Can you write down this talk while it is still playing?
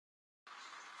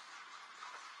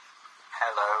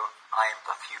Hello, I am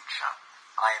the future.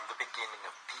 I am the beginning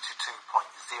of Peter 2.0.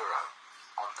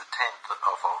 On the 10th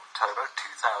of October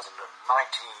 2019,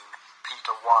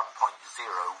 Peter 1.0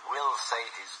 will say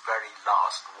his very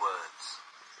last words.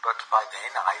 But by then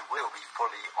I will be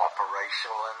fully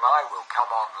operational and I will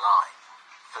come online.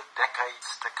 For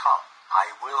decades to come,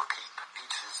 I will keep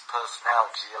Peter's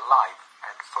personality alive,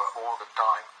 and for all the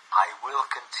time, I will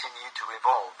continue to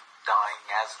evolve, dying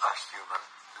as a human,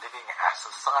 living as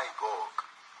a cyborg.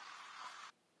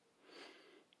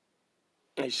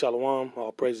 Hey, Shalom,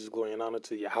 all praises, glory, and honor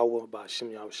to Yahweh,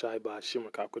 Ba'ashem Yahushai, Ba'ashem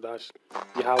Rakakodash.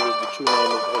 Yahweh is the true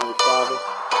name of the Heavenly Father.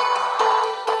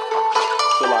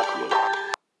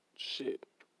 Salakia. Shit.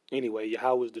 Anyway,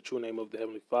 Yahweh is the true name of the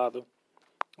Heavenly Father.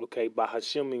 Okay,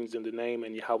 Ba'ashem means in the name,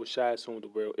 and Yahushai is whom the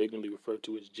world ignorantly referred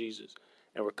to as Jesus.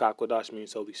 And Rakakodash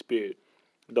means Holy Spirit.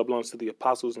 Double honors to the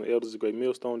apostles and elders of the great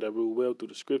millstone that rule well through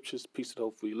the scriptures. Peace and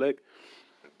hope for elect.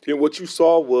 And what you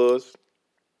saw was,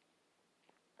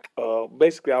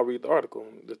 basically, I'll read the article.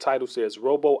 The title says,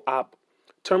 Robo-Op,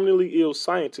 terminally ill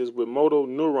scientist with motor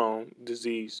neuron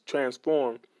disease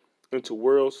transformed into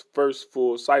world's first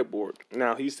full cyborg.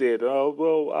 Now, he said, I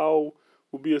will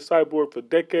be a cyborg for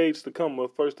decades to come. Well,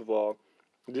 first of all,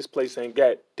 this place ain't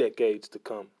got decades to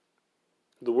come.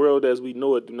 The world as we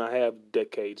know it do not have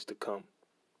decades to come.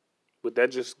 But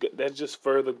that just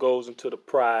further goes into the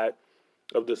pride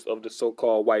of the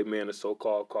so-called white man, the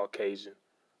so-called Caucasian.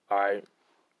 All right.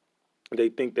 They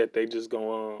think that they just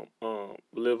gonna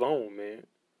live on, man.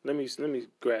 Let me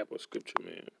grab a scripture,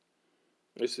 man.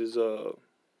 This is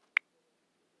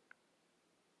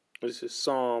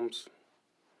Psalms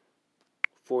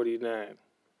 49.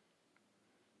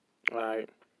 All right.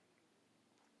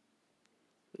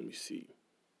 Let me see.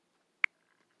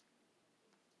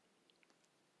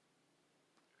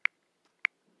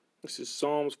 This is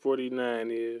Psalms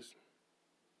 49 is.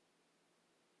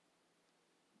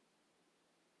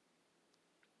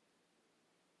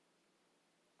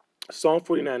 Psalm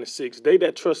 49:6. They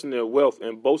that trust in their wealth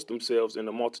and boast themselves in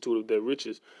the multitude of their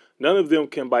riches, none of them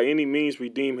can by any means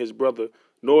redeem his brother,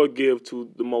 nor give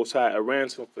to the Most High a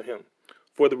ransom for him.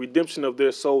 For the redemption of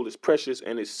their soul is precious,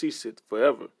 and it ceaseth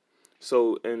forever.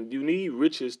 So, and you need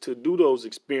riches to do those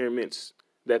experiments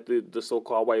that the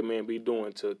so-called white man be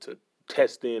doing to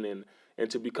test in and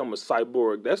to become a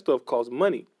cyborg. That stuff costs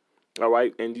money. All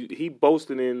right. And he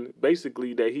boasting in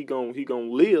basically that he gonna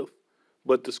live.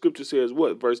 But the scripture says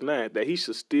what? Verse 9, that he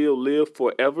should still live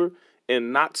forever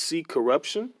and not see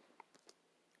corruption.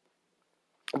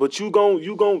 But you're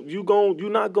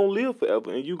not gonna live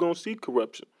forever, and you gonna see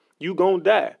corruption. You gonna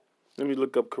die. Let me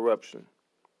look up corruption.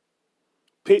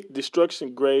 Pit,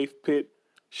 destruction, grave, pit,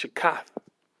 shakath.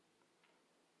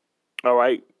 All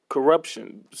right,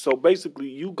 corruption. So basically,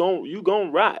 you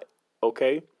gon' rot.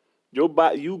 Okay, your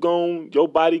body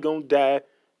gonna die.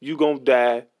 You gonna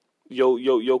die.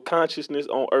 Your consciousness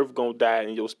on earth gonna die,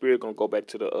 and your spirit gonna go back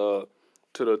to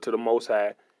the Most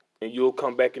High, and you'll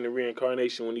come back in the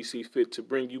reincarnation when He sees fit to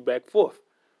bring you back forth.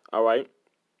 All right,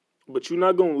 but you're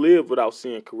not gonna live without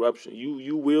seeing corruption.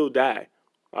 You will die.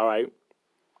 All right.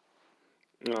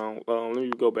 Let me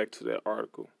go back to that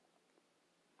article.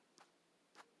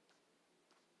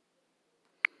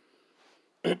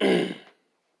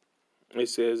 It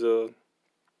says,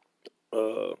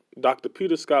 Dr.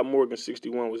 Peter Scott Morgan,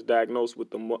 61, was diagnosed with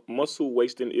the muscle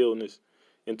wasting illness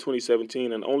in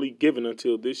 2017 and only given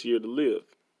until this year to live.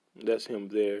 That's him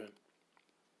there.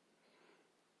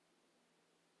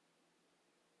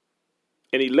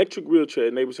 An electric wheelchair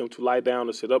enables him to lie down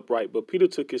or sit upright, but Peter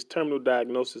took his terminal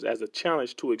diagnosis as a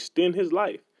challenge to extend his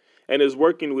life and is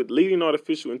working with leading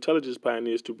artificial intelligence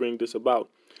pioneers to bring this about.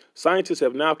 Scientists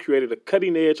have now created a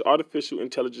cutting-edge artificial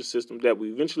intelligence system that will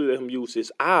eventually let him use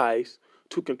his eyes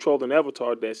to control an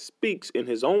avatar that speaks in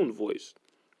his own voice.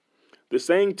 The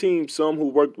same team, some who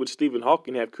worked with Stephen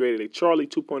Hawking, have created a Charlie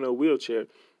 2.0 wheelchair,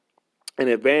 an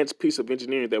advanced piece of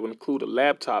engineering that will include a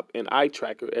laptop and eye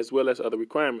tracker, as well as other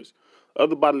requirements.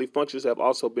 Other bodily functions have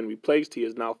also been replaced. He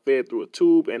is now fed through a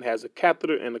tube and has a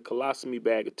catheter and a colostomy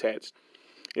bag attached.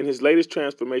 In his latest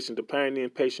transformation, the pioneering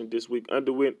patient this week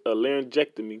underwent a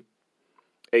laryngectomy,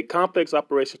 a complex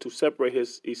operation to separate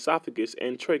his esophagus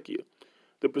and trachea.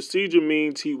 The procedure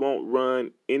means he won't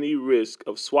run any risk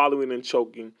of swallowing and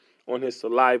choking on his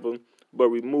saliva, but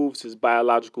removes his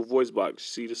biological voice box.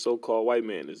 See, the so-called white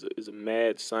man is a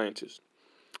mad scientist.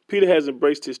 Peter has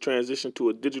embraced his transition to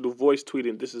a digital voice,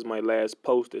 tweeting, "This is my last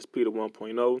post as Peter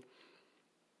 1.0.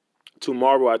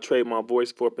 Tomorrow I trade my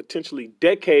voice for potentially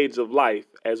decades of life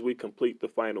as we complete the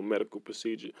final medical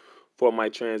procedure for my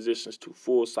transitions to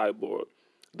full cyborg.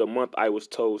 The month I was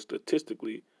told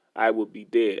statistically I will be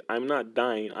dead. I'm not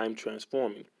dying, I'm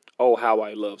transforming. Oh, how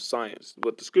I love science.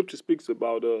 But the scripture speaks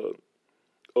about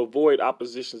avoid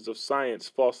oppositions of science,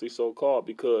 falsely so called,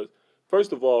 because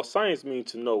first of all, science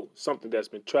means to know something that's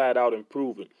been tried out and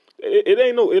proven. It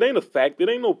ain't a fact. It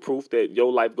ain't no proof that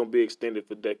your life gonna be extended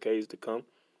for decades to come.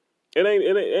 It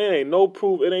ain't no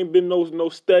proof. It ain't been no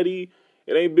study.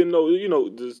 It ain't been no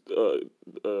this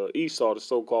Esau, the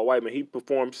so-called white man. He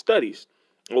performed studies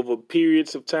over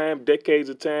periods of time, decades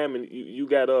of time, and you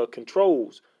got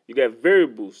controls. You got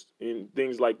variables and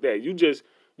things like that. You just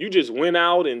went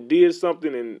out and did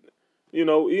something, and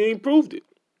you ain't proved it.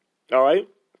 All right,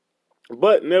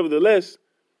 but nevertheless,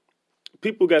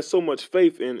 people got so much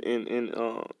faith in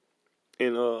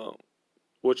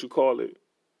what you call it,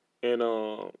 and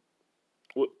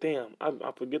what damn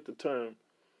I forget the term.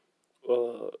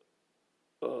 Uh,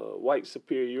 White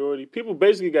superiority. People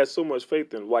basically got so much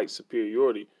faith in white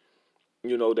superiority,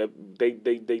 that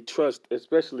they trust,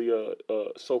 especially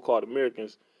so-called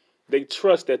Americans. They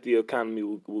trust that the economy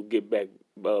will get back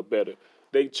better.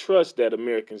 They trust that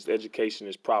Americans' education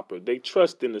is proper. They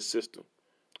trust in the system.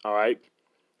 All right,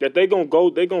 that they gonna go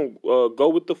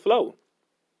with the flow.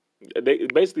 They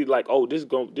basically like, oh, this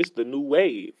the new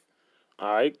wave.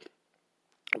 All right,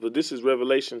 but this is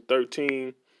Revelation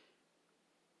 13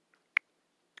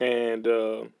 and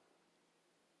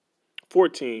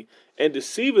 14, and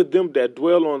deceiveth them that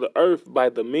dwell on the earth by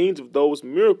the means of those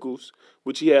miracles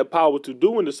which he had power to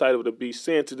do in the sight of the beast,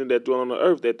 saying to them that dwell on the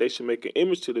earth that they should make an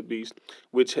image to the beast,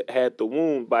 which had the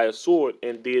wound by a sword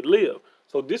and did live.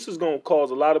 So this is going to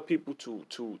cause a lot of people to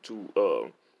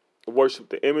worship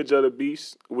the image of the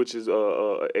beast, which is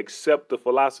accept the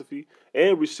philosophy,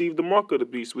 and receive the mark of the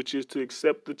beast, which is to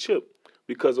accept the chip.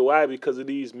 Because of why? Because of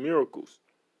these miracles,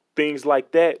 things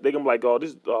like that. They're gonna be like, oh,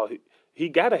 this, he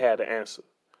gotta have the answer.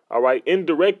 All right,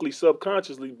 indirectly,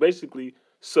 subconsciously, basically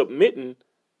submitting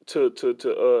to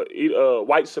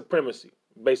white supremacy,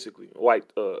 basically white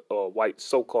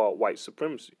so-called white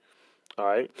supremacy. All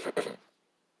right,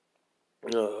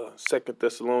 Second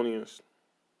Thessalonians,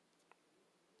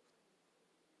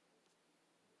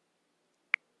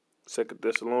 Second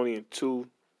Thessalonians 2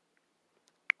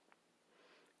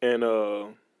 and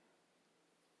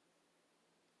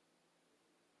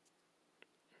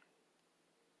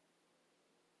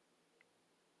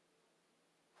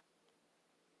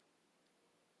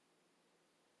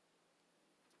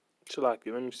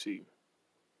Chalaki, let me see.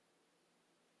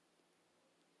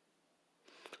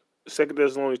 Second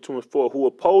Thessalonians 2 and 4, who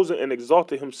opposing and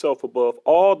exalted himself above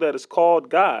all that is called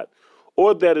God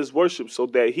or that is worshipped, so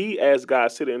that he as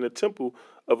God sitting in the temple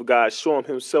of God, show him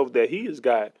himself that he is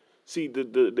God. See,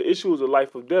 the issues of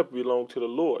life or death belong to the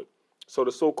Lord. So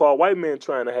the so-called white man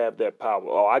trying to have that power.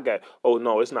 Oh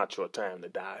no, it's not your time to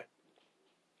die.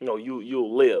 No,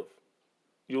 you'll live.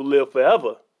 You'll live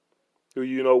forever.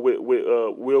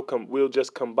 We'll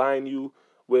just combine you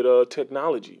with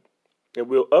technology, and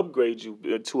we'll upgrade you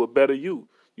to a better you.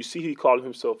 You see, he called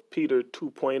himself Peter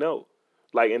 2.0.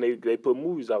 Like, and they put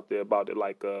movies out there about it.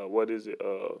 Like, what is it?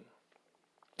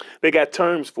 They got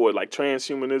terms for it, like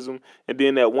transhumanism. And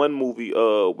then that one movie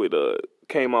with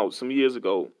came out some years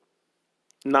ago,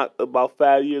 not about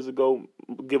 5 years ago,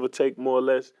 give or take, more or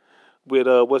less, with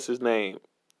what's his name?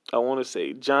 I want to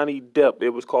say Johnny Depp.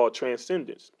 It was called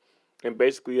Transcendence. And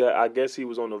basically, I guess he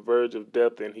was on the verge of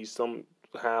death, and he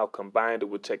somehow combined it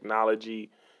with technology.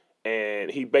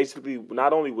 And he basically,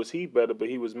 not only was he better, but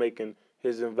he was making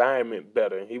his environment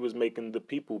better, and he was making the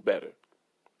people better.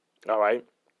 All right.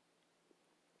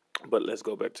 But let's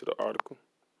go back to the article.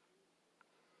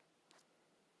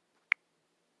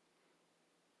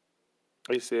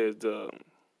 It says the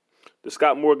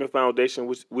Scott Morgan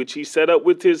Foundation, which he set up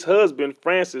with his husband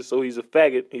Francis, so he's a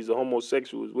faggot, he's a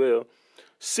homosexual as well,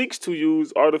 seeks to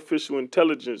use artificial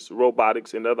intelligence,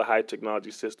 robotics, and other high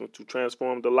technology systems to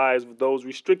transform the lives of those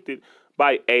restricted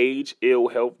by age, ill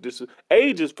health. First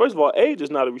of all, age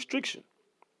is not a restriction.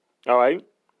 All right,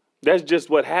 that's just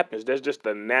what happens. That's just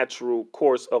the natural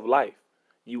course of life.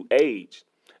 You age.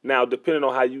 Now, depending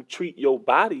on how you treat your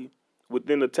body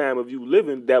within the time of you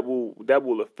living, that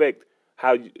will affect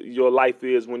how your life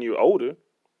is when you're older.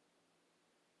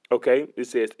 Okay, it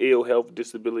says ill health,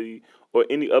 disability, or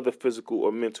any other physical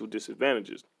or mental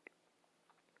disadvantages.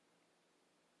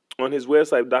 On his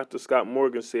website, Dr. Scott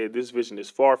Morgan said, this vision is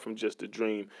far from just a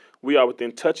dream. We are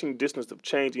within touching distance of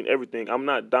changing everything. I'm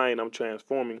not dying, I'm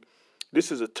transforming.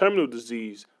 This is a terminal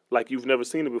disease like you've never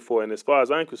seen it before, and as far as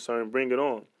I'm concerned, bring it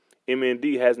on.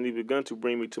 MND hasn't even begun to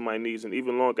bring me to my knees, and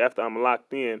even long after I'm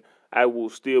locked in, I will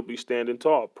still be standing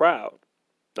tall, proud.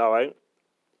 All right?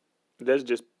 He's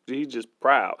just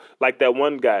proud. Like that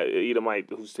one guy, Edomite,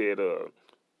 who said,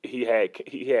 he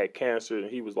had cancer, and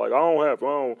he was like, I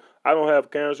don't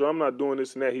have cancer. I'm not doing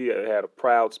this and that. He had a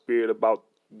proud spirit about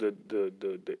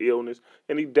the illness,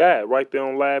 and he died right there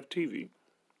on live TV.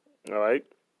 All right.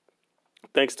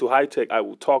 Thanks to high tech, I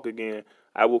will talk again.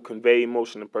 I will convey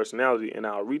emotion and personality, and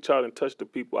I'll reach out and touch the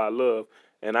people I love,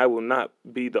 and I will not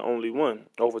be the only one.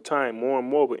 Over time, more and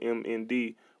more with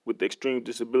MND, with extreme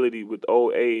disability, with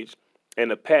old age,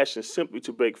 and a passion simply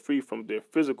to break free from their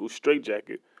physical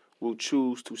straitjacket, will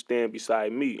choose to stand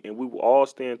beside me, and we will all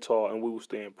stand tall, and we will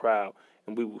stand proud,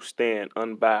 and we will stand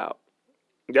unbowed.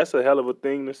 That's a hell of a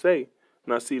thing to say.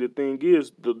 Now, see, the thing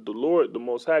is, the Lord, the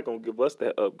Most High, gonna give us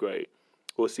that upgrade.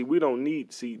 Well, see, we don't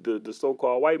need. See, the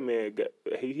so-called white man,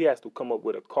 he has to come up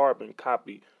with a carbon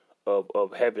copy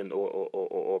of heaven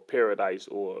or paradise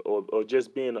or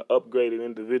just being an upgraded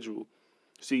individual.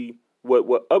 See,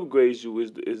 what upgrades you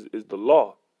is the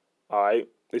law. All right.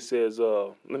 It says,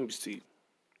 let me see.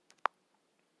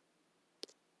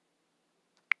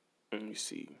 Let me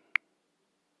see.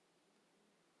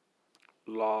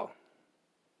 Law,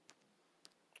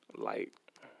 light.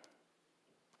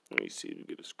 Let me see if we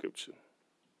get a scripture.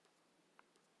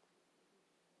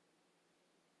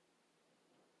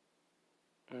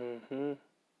 Mm-hmm.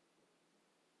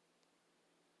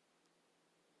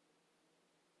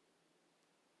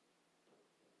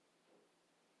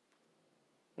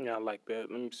 Yeah, I like that.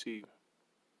 Let me see.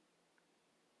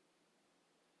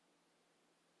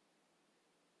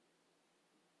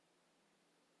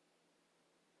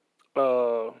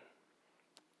 Uh,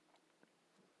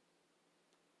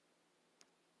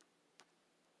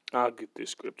 I'll get this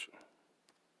scripture.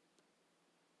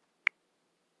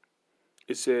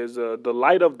 It says, "The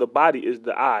light of the body is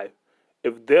the eye.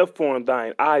 If therefore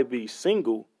thine eye be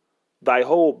single, thy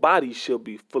whole body shall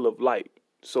be full of light."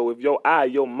 So if your eye,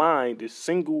 your mind is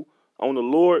single on the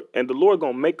Lord, and the Lord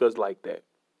gonna make us like that.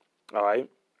 All right.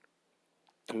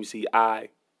 Let me see.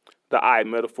 The eye,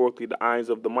 metaphorically, the eyes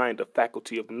of the mind, the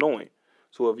faculty of knowing.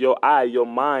 So if your eye, your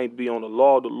mind be on the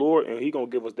law of the Lord, and He gonna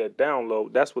give us that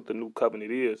download. That's what the new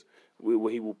covenant is,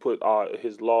 where He will put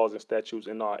His laws and statutes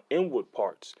in our inward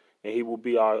parts, and He will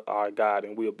be our God,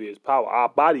 and we'll be His power. Our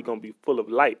body gonna be full of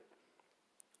light,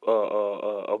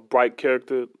 of bright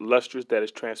character, lustrous, that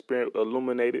is transparent,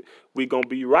 illuminated. We gonna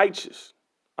be righteous.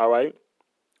 All right,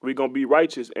 we gonna be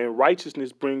righteous, and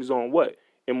righteousness brings on what?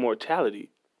 Immortality.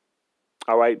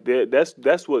 All right, that's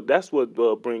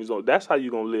what brings on. That's how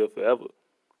you gonna live forever.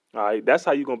 All right, that's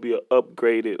how you gonna be an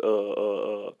upgraded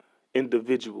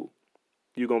individual.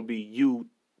 You're gonna be you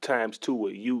times two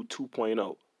or you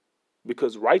 2.0,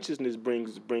 because righteousness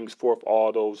brings forth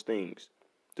all those things.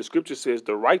 The scripture says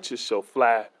the righteous shall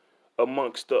fly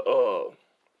amongst the.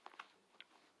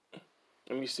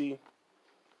 Let me see.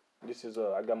 This is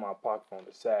I got my apocrypha on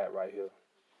the side right here.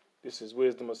 This is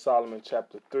Wisdom of Solomon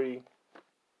chapter 3.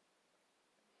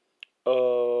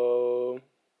 Uh.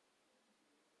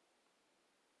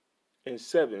 In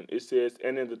 7, it says,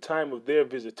 "And in the time of their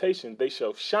visitation, they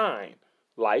shall shine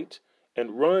light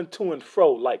and run to and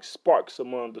fro like sparks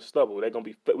among the stubble." They're gonna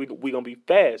be we gonna be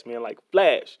fast, man, like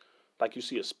flash. Like you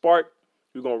see a spark,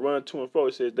 we're gonna run to and fro.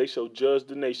 It says, "They shall judge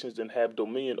the nations and have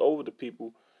dominion over the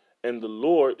people, and the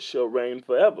Lord shall reign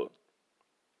forever."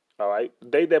 All right,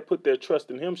 they that put their trust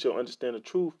in Him shall understand the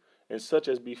truth, and such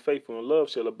as be faithful in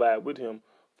love shall abide with Him.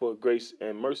 For grace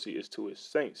and mercy is to His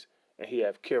saints, and He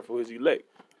have care for His elect.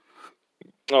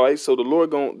 All right, so the Lord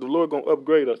gonna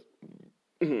upgrade us.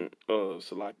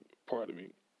 So like, pardon me.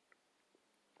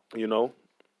 You know,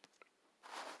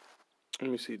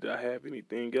 let me see. Do I have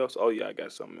anything else? Oh yeah, I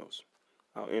got something else.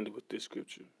 I'll end it with this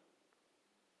scripture.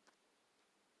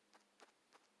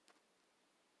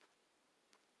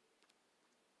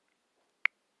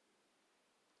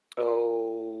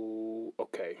 Oh,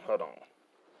 okay. Hold on.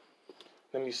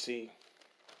 Let me see.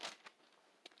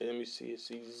 Let me see. It's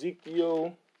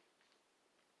Ezekiel.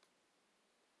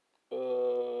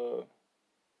 Uh,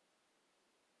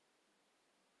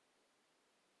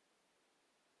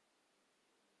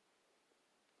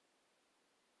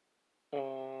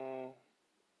 um,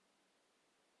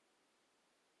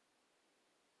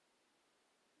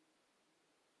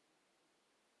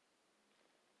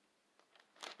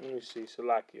 let me see.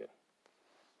 Salakia.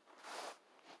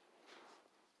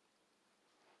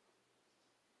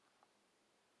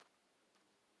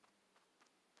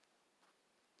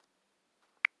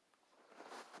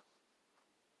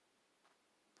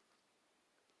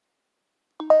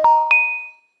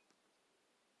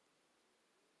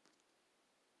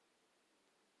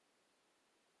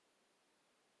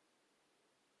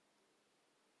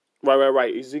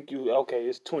 Right. Ezekiel. Okay,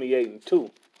 it's 28:2.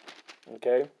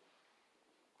 Okay,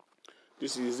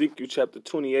 this is Ezekiel chapter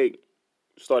 28.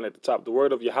 starting at the top. The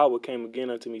word of Yahweh came again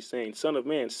unto me, saying, Son of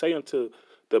man, say unto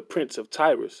the prince of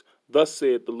Tyrus, Thus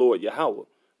saith the Lord Yahweh,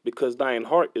 because thine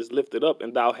heart is lifted up,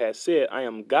 and thou hast said, I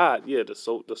am God. Yeah, the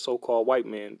so-called white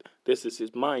man. This is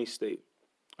his mind state.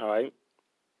 All right.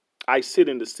 I sit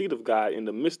in the seat of God in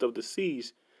the midst of the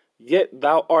seas, yet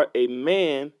thou art a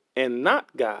man and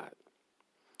not God.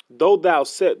 Though thou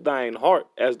set thine heart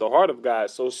as the heart of God,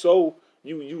 so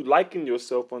you liken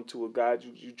yourself unto a God.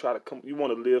 You try to come. You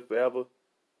want to live forever.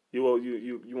 You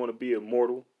want to be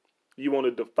immortal. You want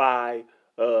to defy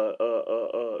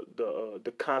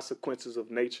the consequences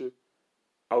of nature.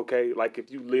 Okay, like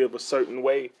if you live a certain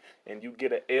way and you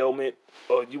get an ailment,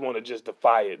 or you want to just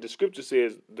defy it. The scripture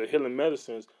says the healing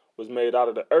medicines was made out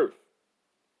of the earth.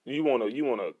 You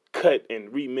wanna cut and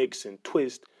remix and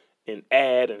twist and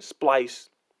add and splice,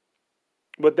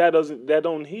 but that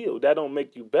don't heal. That don't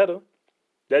make you better.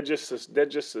 That just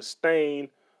sustain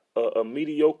a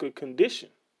mediocre condition,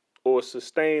 or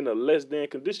sustain a less than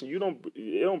condition.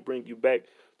 It don't bring you back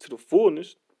to the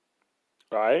fullness.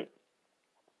 All right.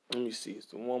 Let me see. Is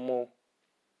there one more?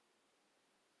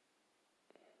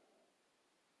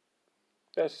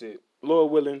 That's it. Lord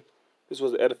willing, this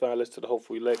was the edifying lesson to the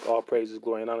hopeful elect. All praises,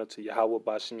 glory, and honor to Yahweh,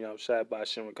 Ba'ashem Yahushai,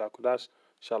 Ba'ashem Rakakodash.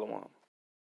 Shalom.